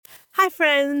Hi,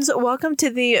 friends. Welcome to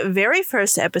the very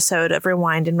first episode of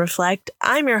Rewind and Reflect.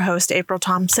 I'm your host, April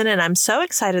Thompson, and I'm so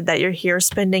excited that you're here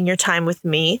spending your time with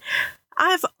me.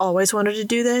 I've always wanted to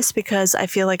do this because I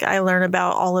feel like I learn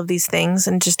about all of these things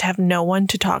and just have no one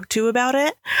to talk to about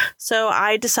it. So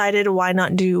I decided why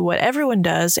not do what everyone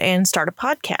does and start a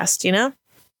podcast, you know?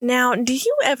 Now, do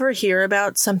you ever hear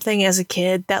about something as a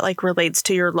kid that relates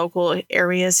to your local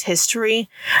area's history?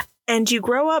 And you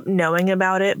grow up knowing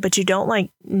about it, but you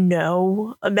don't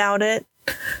know about it?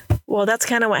 Well, that's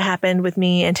kind of what happened with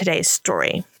me in today's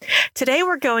story. Today,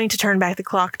 we're going to turn back the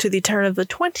clock to the turn of the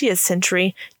 20th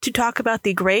century to talk about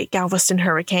the Great Galveston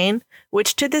Hurricane,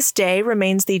 which to this day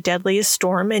remains the deadliest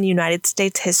storm in United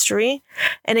States history.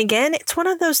 And again, it's one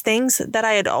of those things that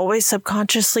I had always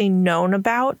subconsciously known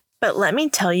about. But let me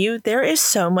tell you, there is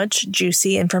so much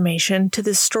juicy information to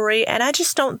this story, and I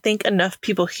just don't think enough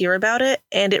people hear about it,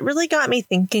 and it really got me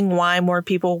thinking why more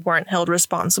people weren't held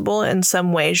responsible in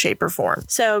some way, shape, or form.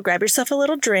 So grab yourself a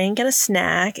little drink and a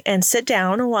snack, and sit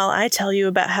down while I tell you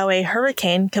about how a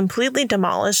hurricane completely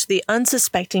demolished the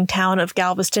unsuspecting town of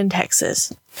Galveston,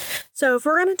 Texas. So if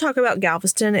we're going to talk about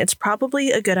Galveston, it's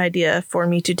probably a good idea for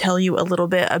me to tell you a little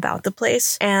bit about the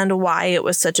place and why it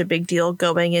was such a big deal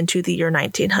going into the year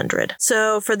 1900.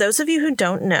 So for those of you who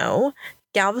don't know,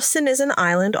 Galveston is an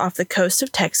island off the coast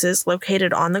of Texas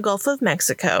located on the Gulf of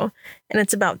Mexico, and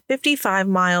it's about 55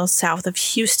 miles south of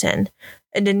Houston.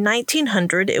 And in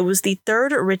 1900, it was the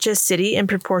third richest city in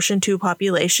proportion to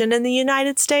population in the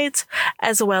United States,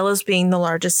 as well as being the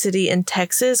largest city in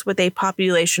Texas with a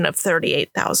population of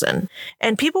 38,000.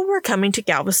 And people were coming to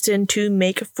Galveston to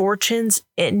make fortunes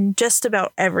in just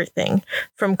about everything,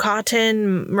 from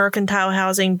cotton, mercantile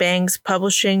housing, banks,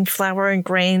 publishing, flour and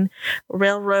grain,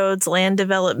 railroads, land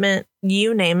development,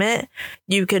 you name it,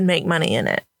 you could make money in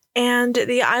it. And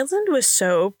the island was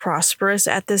so prosperous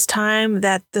at this time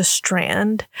that the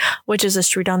Strand, which is a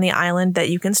street on the island that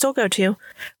you can still go to,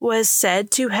 was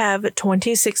said to have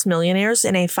 26 millionaires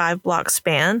in a 5-block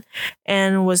span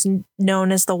and was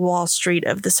known as the Wall Street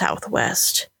of the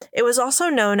Southwest. It was also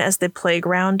known as the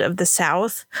playground of the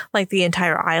South, like the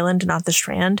entire island, not the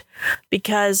Strand,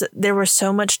 because there was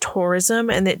so much tourism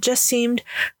and it just seemed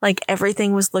like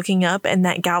everything was looking up and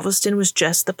that Galveston was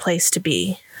just the place to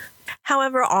be.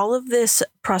 However, all of this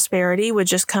prosperity would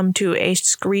just come to a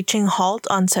screeching halt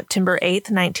on September 8th,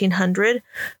 1900,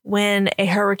 when a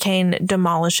hurricane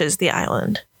demolishes the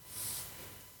island.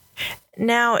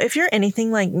 Now, if you're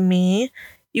anything like me,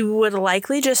 you would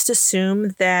likely just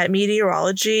assume that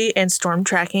meteorology and storm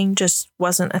tracking just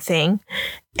wasn't a thing.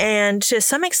 And to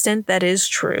some extent, that is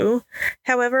true.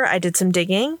 However, I did some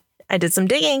digging.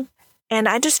 And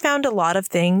I just found a lot of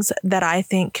things that I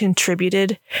think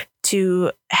contributed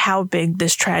to how big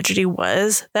this tragedy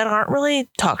was that aren't really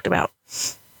talked about,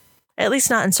 at least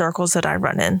not in circles that I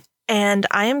run in. And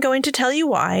I am going to tell you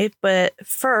why, but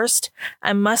first,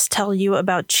 I must tell you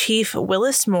about Chief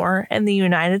Willis Moore and the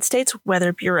United States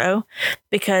Weather Bureau,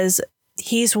 because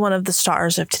he's one of the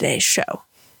stars of today's show.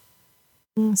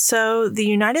 So the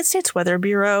United States Weather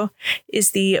Bureau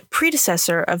is the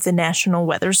predecessor of the National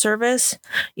Weather Service.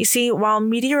 You see, while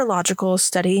meteorological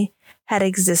study had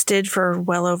existed for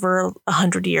well over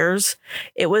 100 years,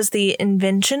 it was the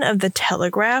invention of the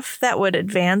telegraph that would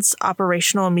advance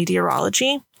operational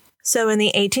meteorology. So in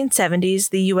the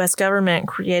 1870s, the U.S. government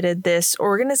created this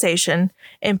organization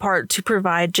in part to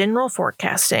provide general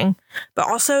forecasting, but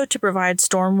also to provide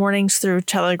storm warnings through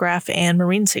telegraph and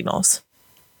marine signals.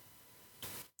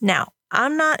 Now,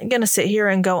 I'm not going to sit here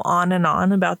and go on and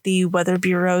on about the Weather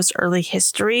Bureau's early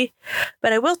history,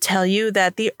 but I will tell you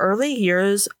that the early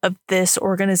years of this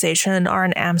organization are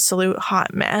an absolute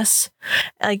hot mess.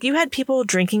 You had people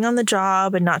drinking on the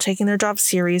job and not taking their job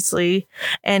seriously,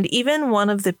 and even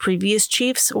one of the previous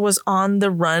chiefs was on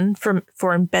the run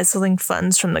for embezzling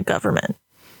funds from the government.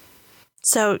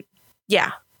 So,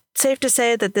 yeah. Safe to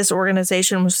say that this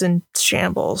organization was in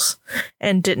shambles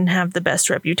and didn't have the best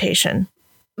reputation.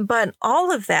 But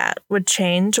all of that would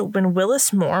change when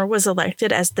Willis Moore was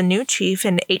elected as the new chief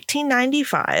in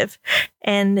 1895,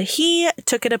 and he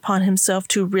took it upon himself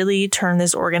to really turn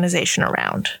this organization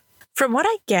around. From what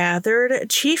I gathered,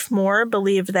 Chief Moore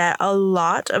believed that a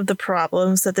lot of the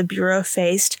problems that the Bureau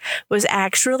faced was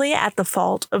actually at the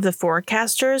fault of the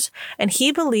forecasters, and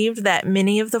he believed that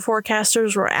many of the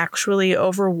forecasters were actually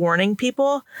overwarning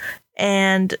people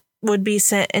and would be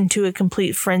sent into a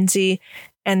complete frenzy,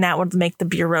 and that would make the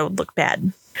Bureau look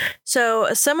bad.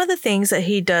 So some of the things that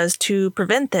he does to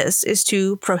prevent this is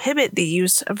to prohibit the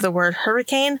use of the word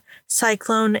hurricane,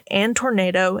 cyclone, and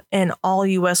tornado in all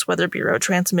U.S. Weather Bureau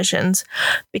transmissions,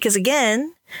 because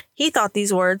again, he thought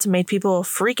these words made people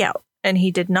freak out and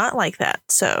he did not like that,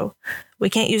 so we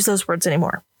can't use those words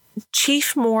anymore.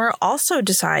 Chief Moore also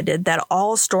decided that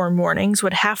all storm warnings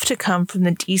would have to come from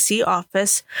the DC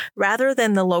office rather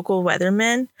than the local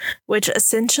weathermen, which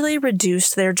essentially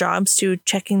reduced their jobs to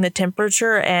checking the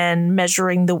temperature and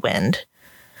measuring the wind.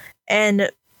 And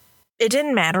it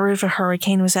didn't matter if a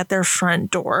hurricane was at their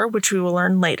front door, which we will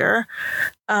learn later.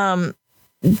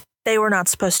 They were not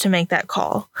supposed to make that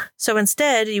call. So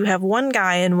instead, you have one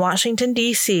guy in Washington,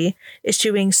 D.C.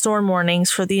 issuing storm warnings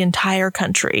for the entire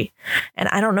country. And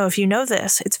I don't know if you know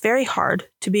this, it's very hard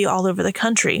to be all over the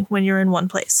country when you're in one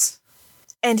place.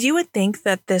 And you would think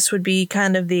that this would be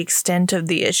kind of the extent of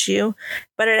the issue,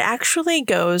 but it actually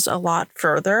goes a lot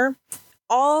further,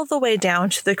 all the way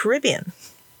down to the Caribbean.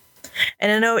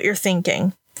 And I know what you're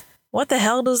thinking. What the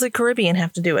hell does the Caribbean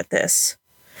have to do with this?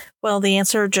 Well, the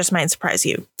answer just might surprise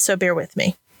you, so bear with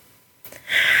me.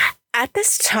 At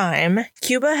this time,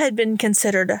 Cuba had been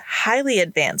considered highly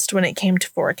advanced when it came to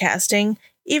forecasting,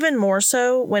 even more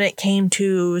so when it came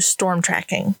to storm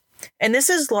tracking. And this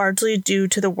is largely due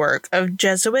to the work of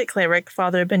Jesuit cleric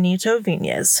Father Benito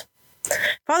Viñas.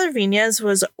 Father Viñas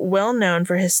was well known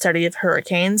for his study of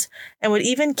hurricanes and would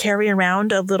even carry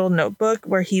around a little notebook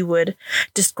where he would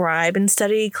describe and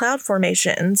study cloud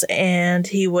formations, and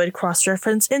he would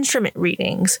cross-reference instrument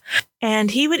readings, and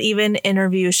he would even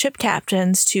interview ship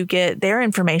captains to get their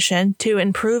information to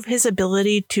improve his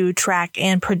ability to track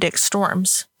and predict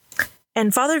storms.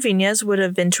 And Father Viñas would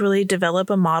eventually develop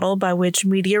a model by which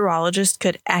meteorologists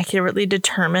could accurately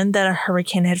determine that a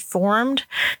hurricane had formed,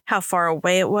 how far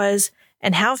away it was,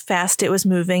 and how fast it was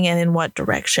moving and in what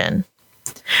direction.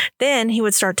 Then he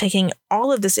would start taking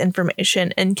all of this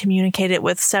information and communicate it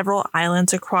with several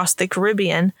islands across the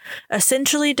Caribbean,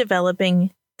 essentially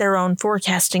developing their own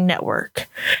forecasting network.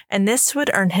 And this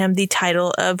would earn him the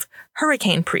title of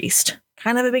Hurricane Priest.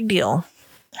 Kind of a big deal.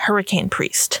 Hurricane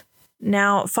Priest.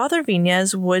 Now, Father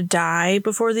Viñas would die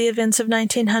before the events of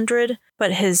 1900,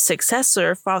 but his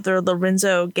successor, Father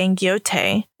Lorenzo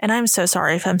Gangiote, and I'm so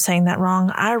sorry if I'm saying that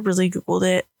wrong, I really Googled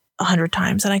it 100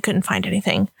 times and I couldn't find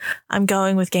anything. I'm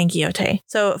going with Gangiote.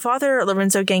 So Father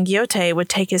Lorenzo Gangiote would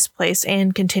take his place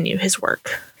and continue his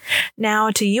work. Now,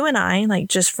 to you and I, like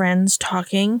just friends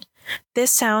talking,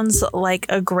 this sounds like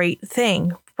a great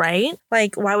thing, right?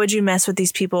 Like, why would you mess with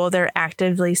these people? They're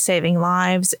actively saving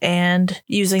lives and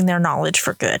using their knowledge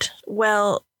for good.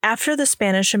 Well, after the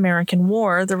Spanish-American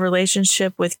War, the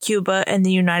relationship with Cuba and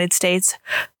the United States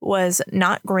was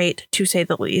not great, to say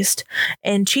the least,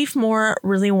 and Chief Moore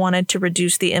really wanted to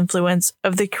reduce the influence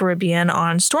of the Caribbean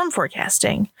on storm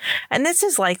forecasting. And this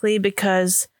is likely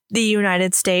because the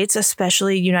United States,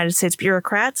 especially United States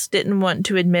bureaucrats, didn't want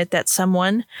to admit that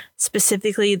someone,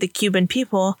 specifically the Cuban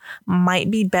people,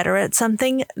 might be better at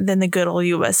something than the good old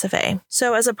US of A.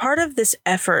 So as a part of this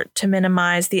effort to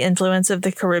minimize the influence of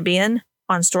the Caribbean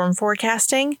on storm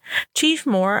forecasting, Chief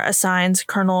Moore assigns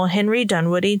Colonel Henry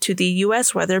Dunwoody to the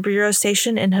U.S. Weather Bureau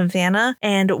station in Havana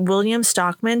and William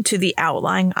Stockman to the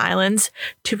outlying islands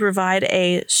to provide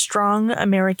a strong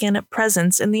American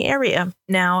presence in the area.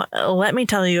 Now, let me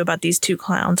tell you about these two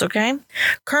clowns, okay?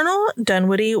 Colonel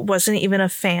Dunwoody wasn't even a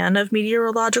fan of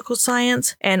meteorological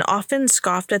science and often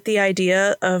scoffed at the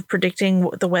idea of predicting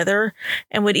the weather,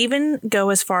 and would even go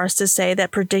as far as to say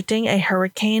that predicting a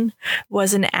hurricane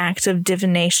was an act of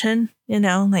divination,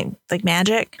 like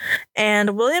magic.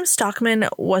 And William Stockman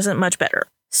wasn't much better.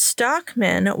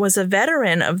 Stockman was a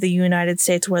veteran of the United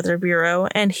States Weather Bureau,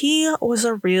 and he was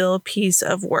a real piece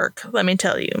of work, let me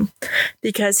tell you,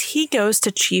 because he goes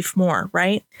to Chief Moore,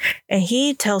 right? And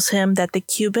he tells him that the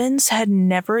Cubans had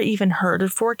never even heard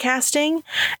of forecasting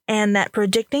and that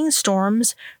predicting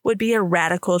storms would be a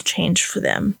radical change for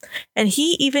them. And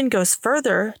he even goes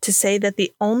further to say that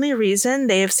the only reason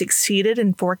they have succeeded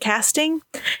in forecasting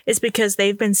is because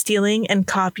they've been stealing and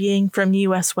copying from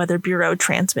U.S. Weather Bureau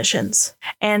transmissions.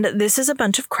 And this is a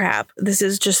bunch of crap. This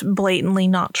is just blatantly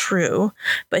not true.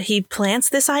 But he plants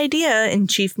this idea in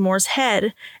Chief Moore's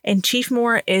head, and Chief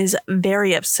Moore is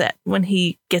very upset when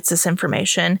he gets this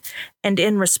information. And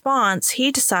in response,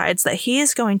 he decides that he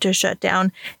is going to shut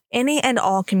down any and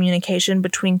all communication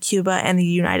between Cuba and the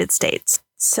United States.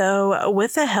 So,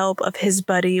 with the help of his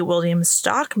buddy William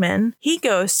Stockman, he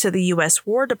goes to the U.S.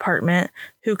 War Department,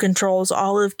 who controls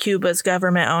all of Cuba's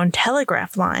government-owned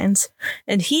telegraph lines,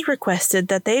 and he requested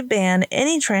that they ban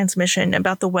any transmission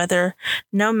about the weather,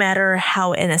 no matter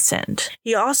how innocent.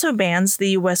 He also bans the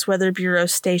U.S. Weather Bureau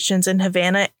stations in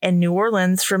Havana and New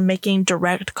Orleans from making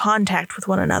direct contact with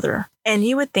one another. And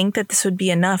you would think that this would be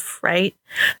enough, right?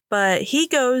 But he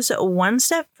goes one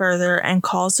step further and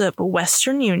calls up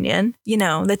Western Union,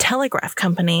 the telegraph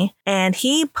company, and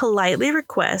he politely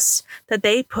requests that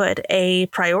they put a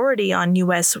priority on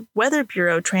U.S. Weather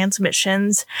Bureau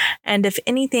transmissions, and if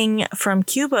anything from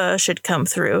Cuba should come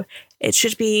through, it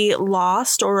should be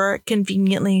lost or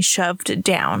conveniently shoved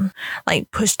down, like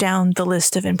pushed down the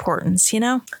list of importance,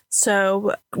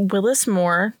 So Willis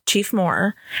Moore, Chief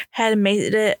Moore, had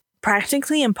made it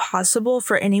practically impossible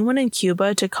for anyone in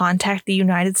Cuba to contact the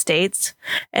United States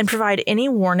and provide any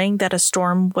warning that a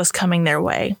storm was coming their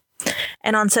way.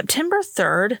 And on September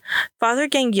 3rd, Father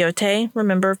Gangiote,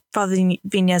 remember Father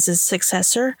Viñez's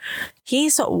successor,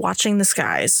 he's watching the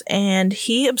skies and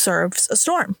he observes a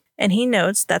storm. And he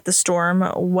notes that the storm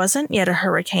wasn't yet a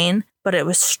hurricane, but it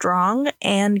was strong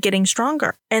and getting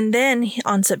stronger. And then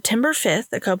on September 5th,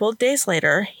 a couple of days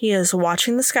later, he is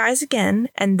watching the skies again,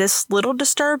 and this little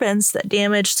disturbance that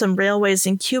damaged some railways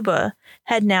in Cuba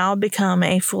had now become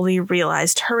a fully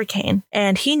realized hurricane.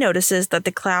 And he notices that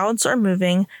the clouds are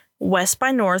moving west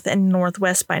by north and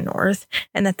northwest by north,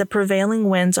 and that the prevailing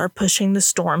winds are pushing the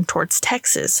storm towards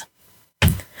Texas.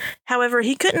 However,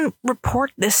 he couldn't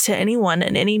report this to anyone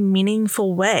in any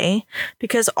meaningful way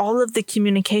because all of the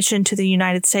communication to the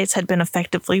United States had been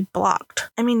effectively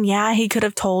blocked. I mean, yeah, he could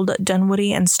have told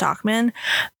Dunwoody and Stockman,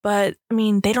 but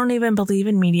they don't even believe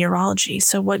in meteorology,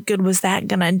 so what good was that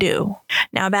gonna do?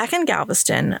 Now, back in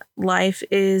Galveston, life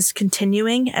is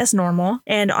continuing as normal,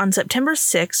 and on September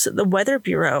 6th, the Weather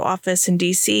Bureau office in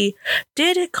D.C.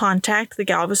 did contact the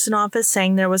Galveston office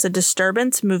saying there was a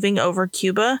disturbance moving over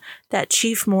Cuba that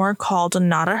Chief Moore called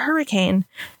not a hurricane,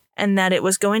 and that it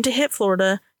was going to hit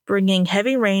Florida, bringing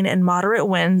heavy rain and moderate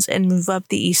winds and move up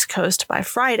the East Coast by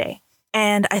Friday.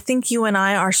 And I think you and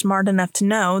I are smart enough to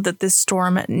know that this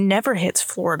storm never hits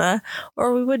Florida,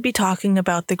 or we would be talking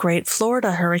about the Great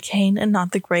Florida Hurricane and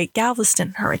not the Great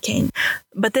Galveston Hurricane.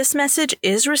 But this message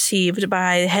is received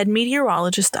by head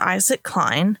meteorologist Isaac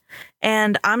Klein,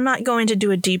 and I'm not going to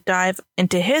do a deep dive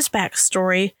into his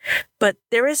backstory, but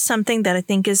there is something that I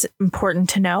think is important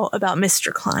to know about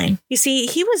Mr. Klein. You see,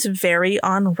 he was very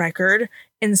on record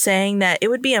in saying that it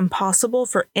would be impossible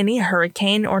for any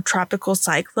hurricane or tropical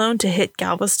cyclone to hit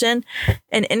Galveston,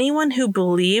 and anyone who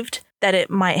believed that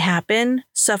it might happen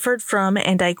suffered from,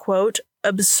 and I quote,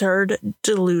 absurd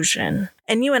delusion.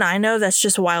 And you and I know that's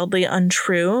just wildly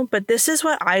untrue, but this is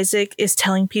what Isaac is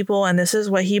telling people, and this is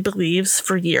what he believes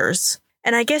for years.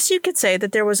 And I guess you could say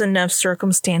that there was enough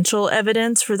circumstantial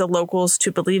evidence for the locals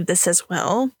to believe this as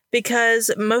well, because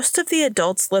most of the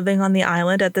adults living on the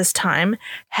island at this time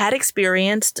had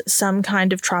experienced some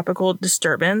kind of tropical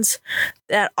disturbance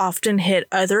that often hit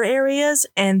other areas,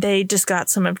 and they just got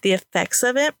some of the effects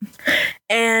of it.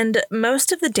 And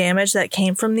most of the damage that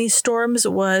came from these storms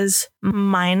was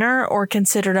minor or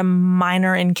considered a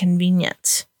minor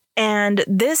inconvenience. And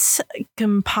this,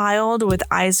 compiled with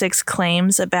Isaac's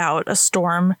claims about a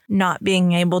storm not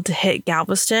being able to hit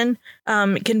Galveston,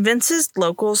 convinces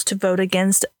locals to vote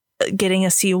against getting a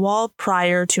seawall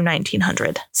prior to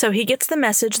 1900. So he gets the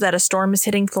message that a storm is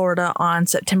hitting Florida on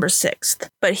September 6th.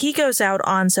 But he goes out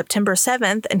on September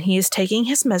 7th and he is taking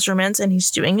his measurements and he's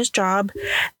doing his job.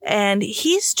 And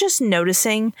he's just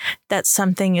noticing that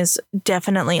something is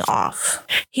definitely off.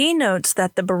 He notes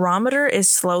that the barometer is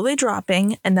slowly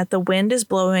dropping and that the wind is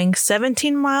blowing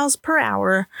 17 miles per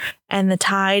hour and the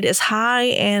tide is high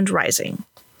and rising.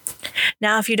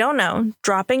 Now, if you don't know,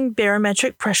 dropping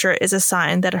barometric pressure is a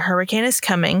sign that a hurricane is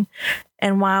coming,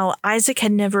 and while Isaac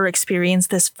had never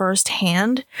experienced this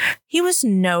firsthand, he was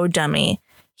no dummy.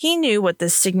 He knew what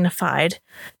this signified,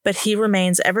 but he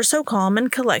remains ever so calm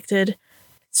and collected,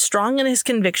 strong in his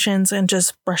convictions, and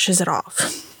just brushes it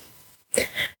off.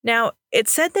 Now,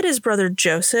 it's said that his brother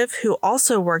Joseph, who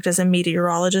also worked as a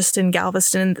meteorologist in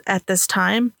Galveston at this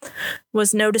time,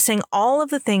 was noticing all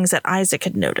of the things that Isaac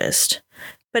had noticed.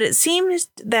 But it seems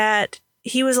that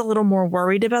he was a little more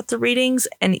worried about the readings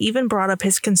and even brought up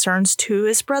his concerns to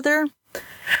his brother.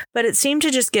 But it seemed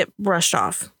to just get brushed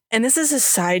off. And this is a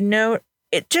side note.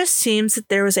 It just seems that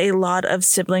there was a lot of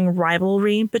sibling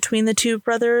rivalry between the two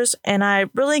brothers, and I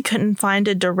really couldn't find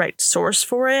a direct source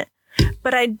for it.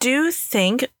 But I do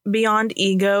think, beyond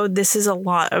ego, this is a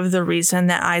lot of the reason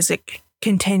that Isaac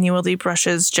continually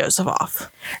brushes Joseph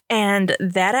off. And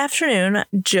that afternoon,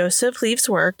 Joseph leaves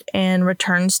work and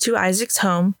returns to Isaac's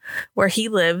home where he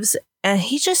lives, and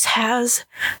he just has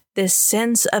this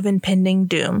sense of impending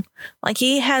doom. Like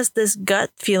he has this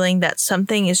gut feeling that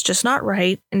something is just not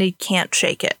right and he can't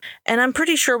shake it. And I'm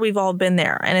pretty sure we've all been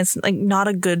there, and it's like not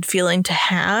a good feeling to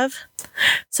have.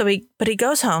 But he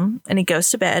goes home and he goes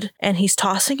to bed and he's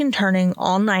tossing and turning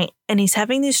all night, and he's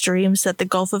having these dreams that the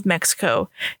Gulf of Mexico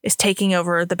is taking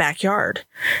over the backyard.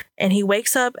 And he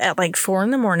wakes up at like 4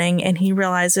 a.m. and he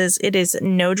realizes it is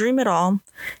no dream at all,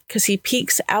 because he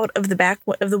peeks out of the back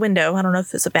of the window. I don't know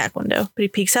if it's a back window, but he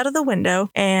peeks out of the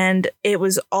window and it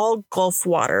was all Gulf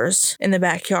waters in the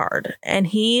backyard. And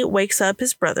he wakes up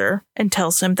his brother and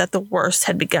tells him that the worst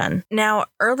had begun. Now,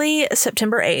 early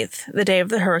September 8th, the day of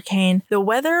the hurricane, the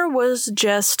weather was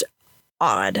just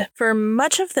odd. For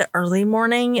much of the early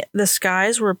morning, the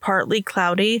skies were partly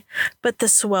cloudy, but the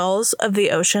swells of the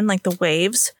ocean, like the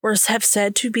waves, have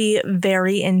said to be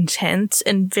very intense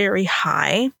and very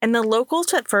high. And the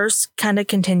locals at first kind of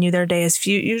continue their day as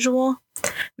usual.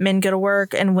 Men go to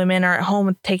work and women are at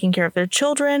home taking care of their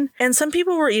children. And some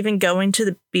people were even going to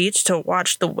the beach to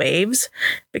watch the waves,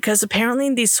 because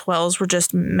apparently these swells were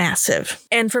just massive.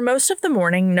 And for most of the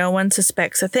morning, no one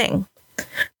suspects a thing.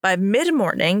 By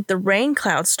mid-morning, the rain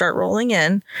clouds start rolling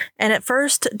in, and at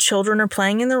first, children are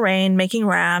playing in the rain, making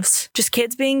rafts, just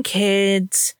kids being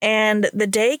kids, and the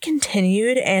day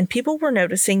continued, and people were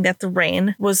noticing that the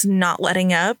rain was not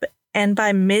letting up, and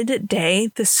by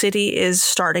midday, the city is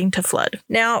starting to flood.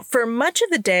 Now, for much of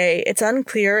the day, it's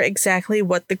unclear exactly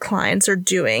what the clients are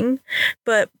doing,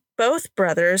 but both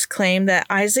brothers claim that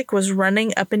Isaac was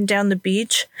running up and down the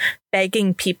beach,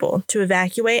 begging people to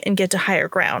evacuate and get to higher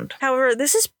ground. However,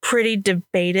 this is pretty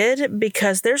debated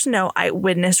because there's no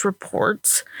eyewitness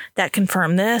reports that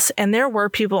confirm this, and there were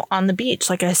people on the beach,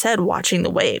 like I said, watching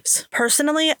the waves.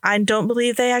 Personally, I don't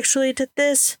believe they actually did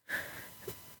this.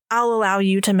 I'll allow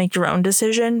you to make your own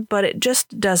decision, but it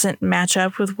just doesn't match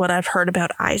up with what I've heard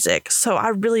about Isaac, so I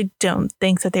really don't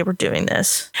think that they were doing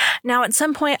this. Now, at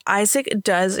some point, Isaac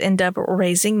does end up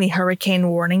raising the hurricane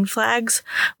warning flags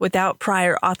without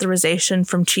prior authorization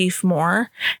from Chief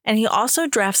Moore, and he also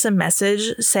drafts a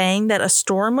message saying that a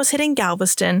storm was hitting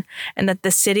Galveston and that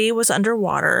the city was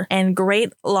underwater and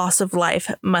great loss of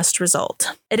life must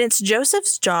result. And it's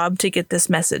Joseph's job to get this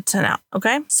message sent out,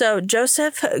 okay? So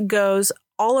Joseph goes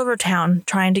all over town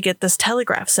trying to get this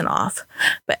telegraph sent off.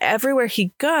 But everywhere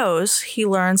he goes, he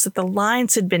learns that the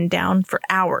lines had been down for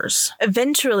hours.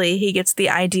 Eventually, he gets the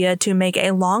idea to make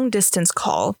a long-distance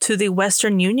call to the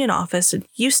Western Union office in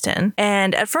Houston.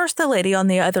 And at first, the lady on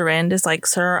the other end is like,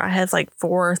 "Sir, I have like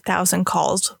 4,000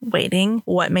 calls waiting.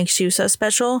 What makes you so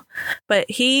special?" But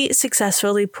he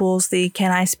successfully pulls the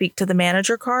 "Can I speak to the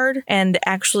manager" card and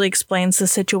actually explains the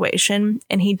situation.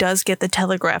 And he does get the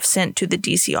telegraph sent to the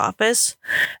DC office.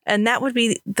 And that would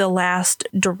be the last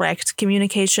direct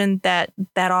communication that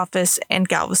office and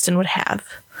Galveston would have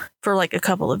for like a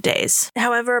couple of days.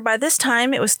 However, by this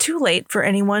time, it was too late for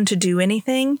anyone to do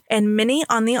anything, and many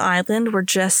on the island were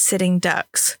just sitting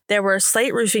ducks. There were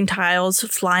slate roofing tiles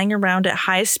flying around at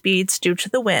high speeds due to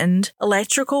the wind,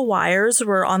 electrical wires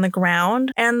were on the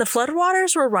ground, and the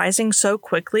floodwaters were rising so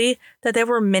quickly that there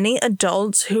were many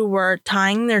adults who were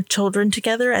tying their children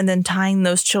together and then tying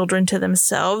those children to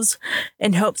themselves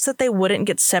in hopes that they wouldn't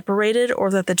get separated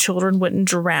or that the children wouldn't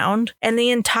drown. And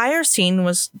the entire scene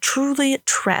was truly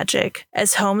tragic,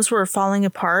 as homes were falling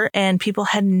apart and people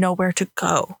had nowhere to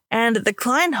go. And the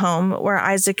Klein home, where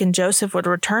Isaac and Joseph would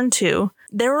return to,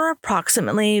 there were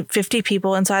approximately 50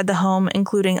 people inside the home,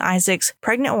 including Isaac's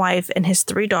pregnant wife and his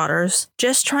 3 daughters,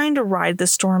 just trying to ride the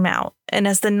storm out. And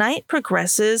as the night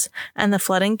progresses and the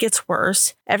flooding gets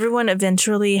worse, everyone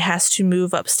eventually has to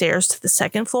move upstairs to the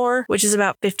second floor, which is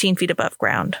about 15 feet above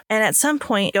ground. And at some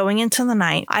point, going into the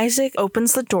night, Isaac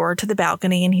opens the door to the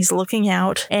balcony and he's looking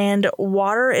out, and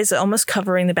water is almost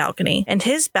covering the balcony. And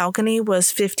his balcony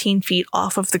was 15 feet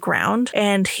off of the ground,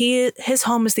 and his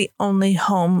home is the only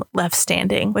home left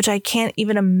standing, which I can't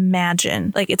even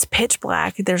imagine. Like, it's pitch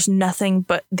black, there's nothing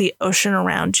but the ocean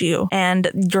around you, and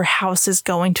your house is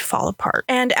going to fall apart.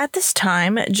 And at this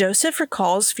time, Joseph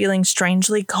recalls feeling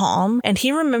strangely calm, and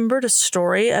he remembered a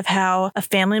story of how a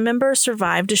family member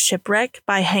survived a shipwreck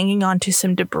by hanging onto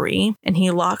some debris, and he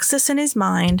locks this in his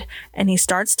mind, and he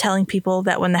starts telling people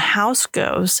that when the house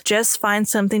goes, just find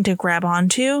something to grab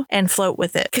onto and float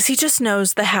with it, because he just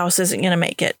knows the house isn't going to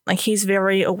make it. Like, he's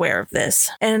very aware of this.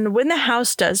 And when the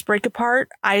house does break apart,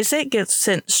 Isaac gets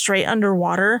sent straight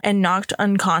underwater and knocked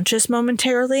unconscious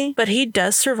momentarily, but he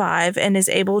does survive and is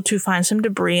able to find some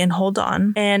debris and hold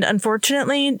on. And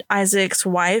unfortunately, Isaac's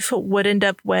wife would end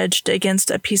up wedged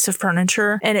against a piece of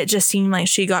furniture, and it just seemed like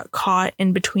she got caught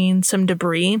in between some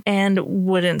debris and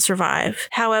wouldn't survive.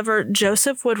 However,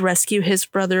 Joseph would rescue his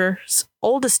brother's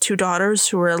oldest two daughters,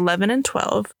 who were 11 and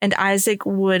 12, and Isaac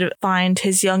would find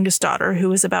his youngest daughter, who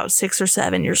was about 6 or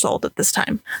 7 years old at this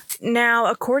time. Now,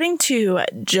 according to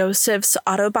Joseph's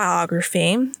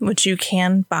autobiography, which you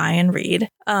can buy and read,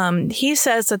 he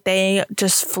says that they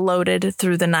just floated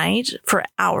through the night for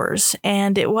hours,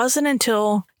 and it wasn't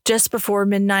until just before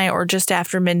midnight or just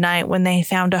after midnight when they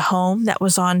found a home that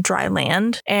was on dry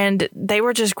land, and they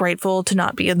were just grateful to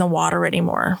not be in the water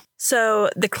anymore.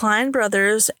 So the Klein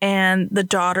brothers and the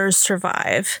daughters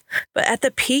survive, but at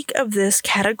the peak of this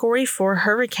Category 4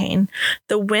 hurricane,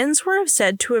 the winds were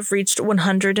said to have reached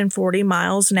 140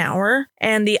 miles an hour,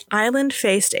 and the island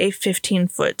faced a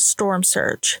 15-foot storm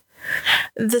surge.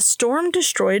 The storm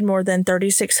destroyed more than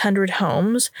 3,600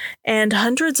 homes, and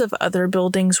hundreds of other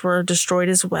buildings were destroyed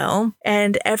as well,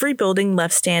 and every building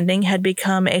left standing had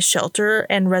become a shelter,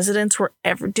 and residents were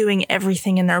doing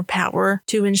everything in their power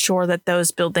to ensure that those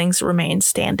buildings remained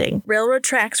standing. Railroad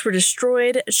tracks were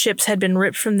destroyed, ships had been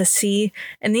ripped from the sea,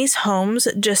 and these homes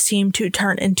just seemed to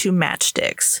turn into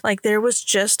matchsticks. Like, there was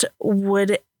just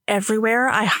wood everywhere.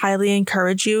 I highly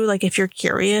encourage you, like, if you're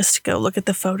curious, to go look at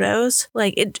the photos.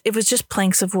 Like, it was just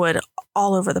planks of wood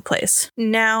all over the place.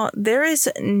 Now, there is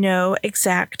no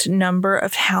exact number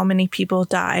of how many people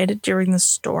died during the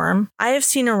storm. I have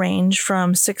seen a range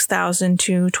from 6,000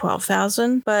 to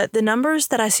 12,000, but the numbers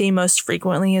that I see most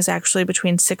frequently is actually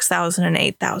between 6,000 and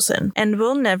 8,000. And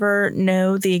we'll never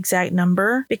know the exact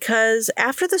number because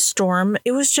after the storm,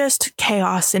 it was just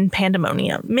chaos and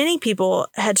pandemonium. Many people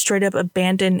had straight up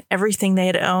abandoned everything they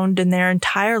had owned in their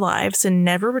entire lives and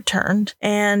never returned.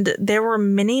 And there were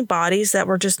many bodies that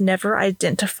were just never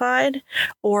identified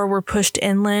or were pushed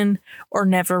inland or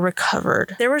never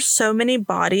recovered. There were so many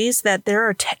bodies that there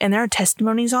are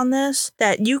testimonies on this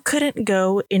that you couldn't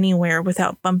go anywhere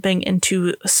without bumping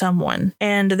into someone.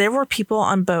 And there were people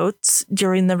on boats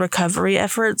during the recovery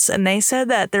efforts, and they said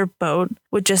that their boat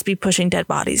would just be pushing dead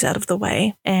bodies out of the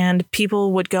way. And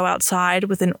people would go outside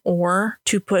with an oar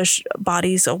to push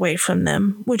bodies away from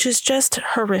them, which is just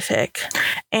horrific.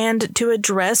 And to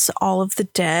address all of the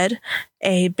dead,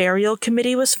 a burial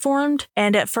committee was formed,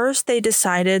 and at first they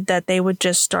decided that they would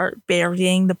just start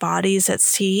burying the bodies at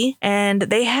sea, and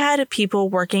they had people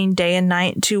working day and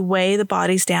night to weigh the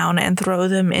bodies down and throw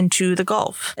them into the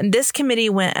Gulf. And this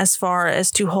committee went as far as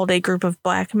to hold a group of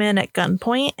black men at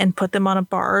gunpoint and put them on a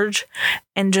barge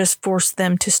and just force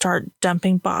them to start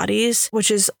dumping bodies,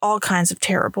 which is all kinds of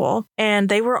terrible. And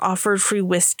they were offered free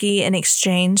whiskey in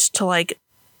exchange to, like,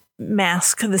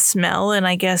 mask the smell and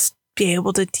I guess be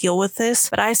able to deal with this.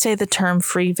 But I say the term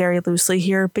free very loosely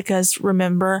here because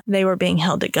remember, they were being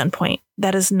held at gunpoint.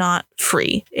 That is not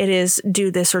free. It is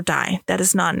do this or die. That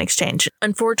is not an exchange.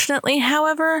 Unfortunately,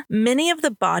 however, many of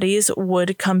the bodies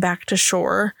would come back to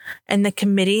shore, and the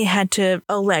committee had to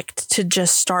elect to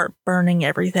just start burning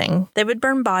everything. They would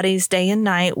burn bodies day and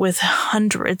night with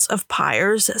hundreds of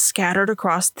pyres scattered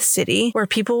across the city where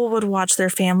people would watch their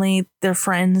family, their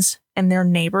friends, and their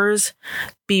neighbors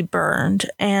be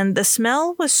burned. And the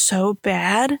smell was so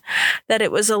bad that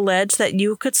it was alleged that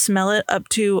you could smell it up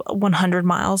to 100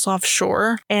 miles offshore,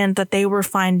 and that they were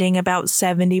finding about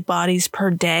 70 bodies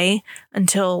per day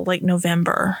until like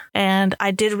November. And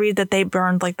I did read that they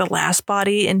burned like the last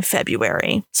body in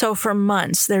February. So for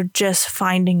months, they're just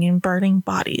finding and burning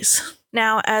bodies.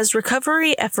 Now, as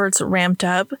recovery efforts ramped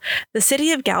up, the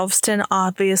city of Galveston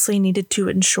obviously needed to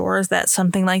ensure that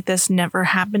something like this never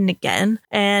happened again,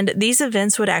 and these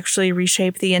events would actually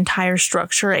reshape the entire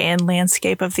structure and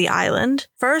landscape of the island.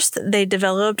 First, they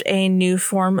developed a new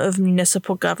form of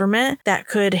municipal government that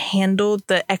could handle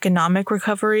the economic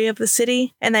recovery of the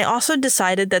city, and they also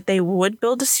decided that they would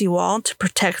build a seawall to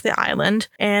protect the island,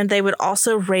 and they would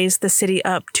also raise the city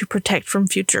up to protect from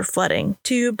future flooding.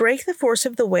 To break the force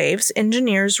of the waves,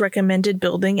 engineers recommended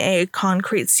building a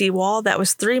concrete seawall that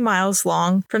was 3 miles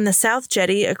long from the south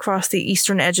jetty across the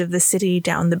eastern edge of the city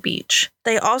down the beach.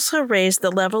 They also raised the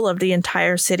level of the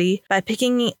entire city by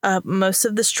picking up most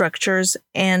of the structures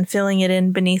and filling it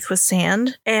in beneath with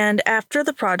sand. And after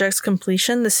the project's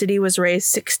completion, the city was raised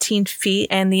 16 feet,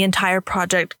 and the entire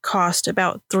project cost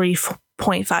about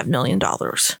 $3.5 million.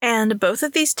 And both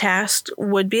of these tasks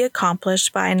would be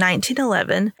accomplished by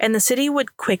 1911, and the city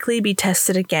would quickly be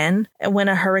tested again when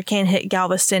a hurricane hit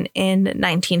Galveston in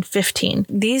 1915.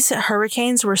 These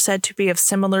hurricanes were said to be of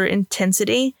similar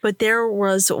intensity, but there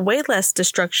was way less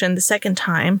destruction the second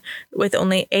time, with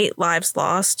only 8 lives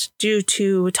lost due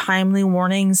to timely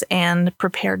warnings and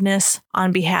preparedness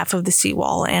on behalf of the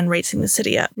seawall and raising the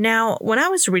city up. Now, when I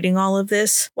was reading all of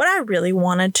this, what I really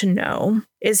wanted to know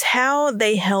is how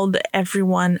they held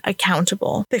everyone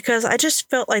accountable, because I just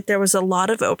felt like there was a lot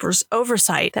of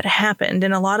oversight that happened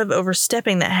and a lot of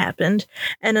overstepping that happened.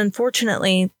 And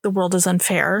unfortunately, the world is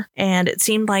unfair, and it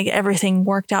seemed like everything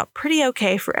worked out pretty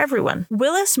okay for everyone.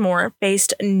 Willis Moore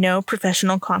faced no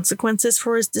professional consequences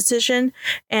for his decision,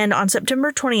 and on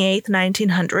September 28th,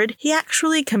 1900, he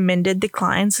actually commended the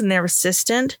Kleins and their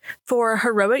assistant for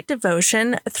heroic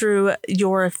devotion through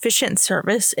your efficient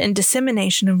service and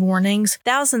dissemination of warnings.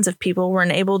 Thousands of people were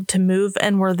enabled to move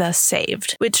and were thus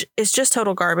saved, which is just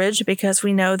total garbage because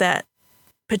we know that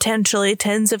potentially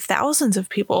tens of thousands of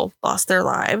people lost their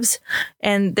lives,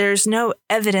 and there's no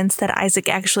evidence that Isaac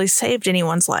actually saved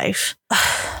anyone's life.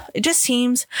 It just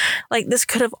seems like this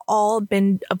could have all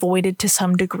been avoided to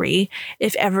some degree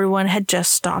if everyone had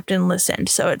just stopped and listened.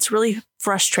 So it's really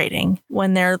frustrating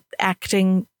when they're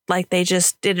acting like they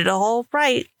just did it all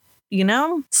right. You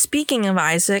know, speaking of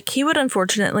Isaac, he would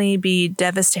unfortunately be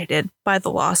devastated by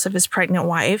the loss of his pregnant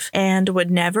wife and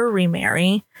would never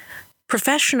remarry.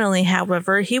 Professionally,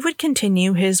 however, he would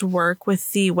continue his work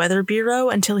with the Weather Bureau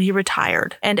until he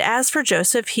retired. And as for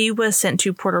Joseph, he was sent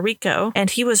to Puerto Rico, and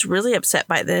he was really upset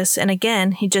by this. And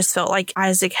again, he just felt like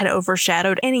Isaac had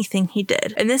overshadowed anything he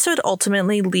did. And this would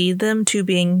ultimately lead them to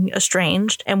being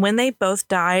estranged. And when they both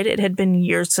died, it had been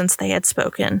years since they had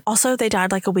spoken. Also, they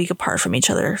died like a week apart from each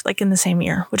other, like in the same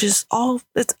year, which is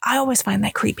I always find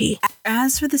that creepy.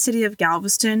 As for the city of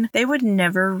Galveston, they would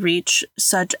never reach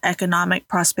such economic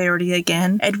prosperity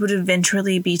again. It would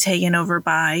eventually be taken over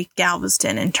by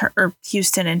Galveston or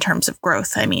Houston in terms of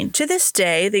growth. To this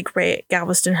day, the Great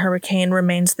Galveston Hurricane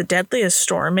remains the deadliest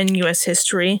storm in U.S.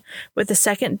 history, with the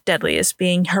second deadliest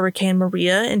being Hurricane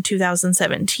Maria in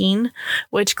 2017,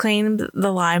 which claimed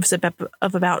the lives of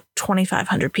about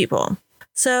 2,500 people.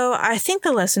 So I think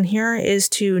the lesson here is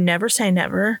to never say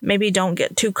never. Maybe don't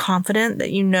get too confident that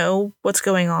you know what's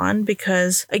going on,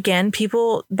 because again,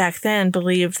 people back then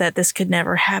believed that this could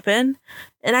never happen.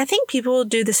 And I think people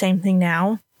do the same thing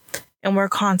now, and we're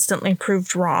constantly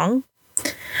proved wrong.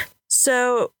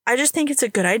 So I just think it's a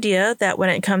good idea that when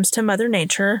it comes to Mother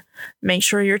Nature, make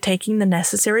sure you're taking the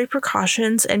necessary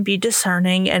precautions and be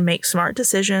discerning and make smart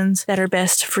decisions that are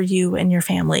best for you and your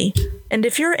family. And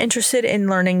if you're interested in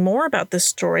learning more about this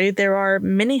story, there are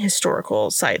many historical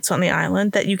sites on the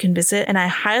island that you can visit, and I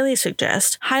highly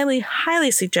suggest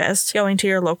going to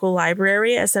your local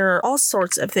library, as there are all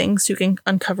sorts of things you can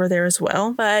uncover there as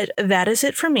well. But that is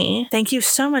it for me. Thank you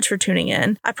so much for tuning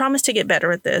in. I promise to get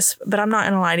better at this, but I'm not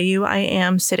going to lie to you. I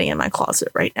am sitting in my closet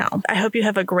right now. I hope you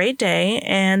have a great day,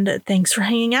 and thanks for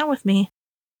hanging out with me.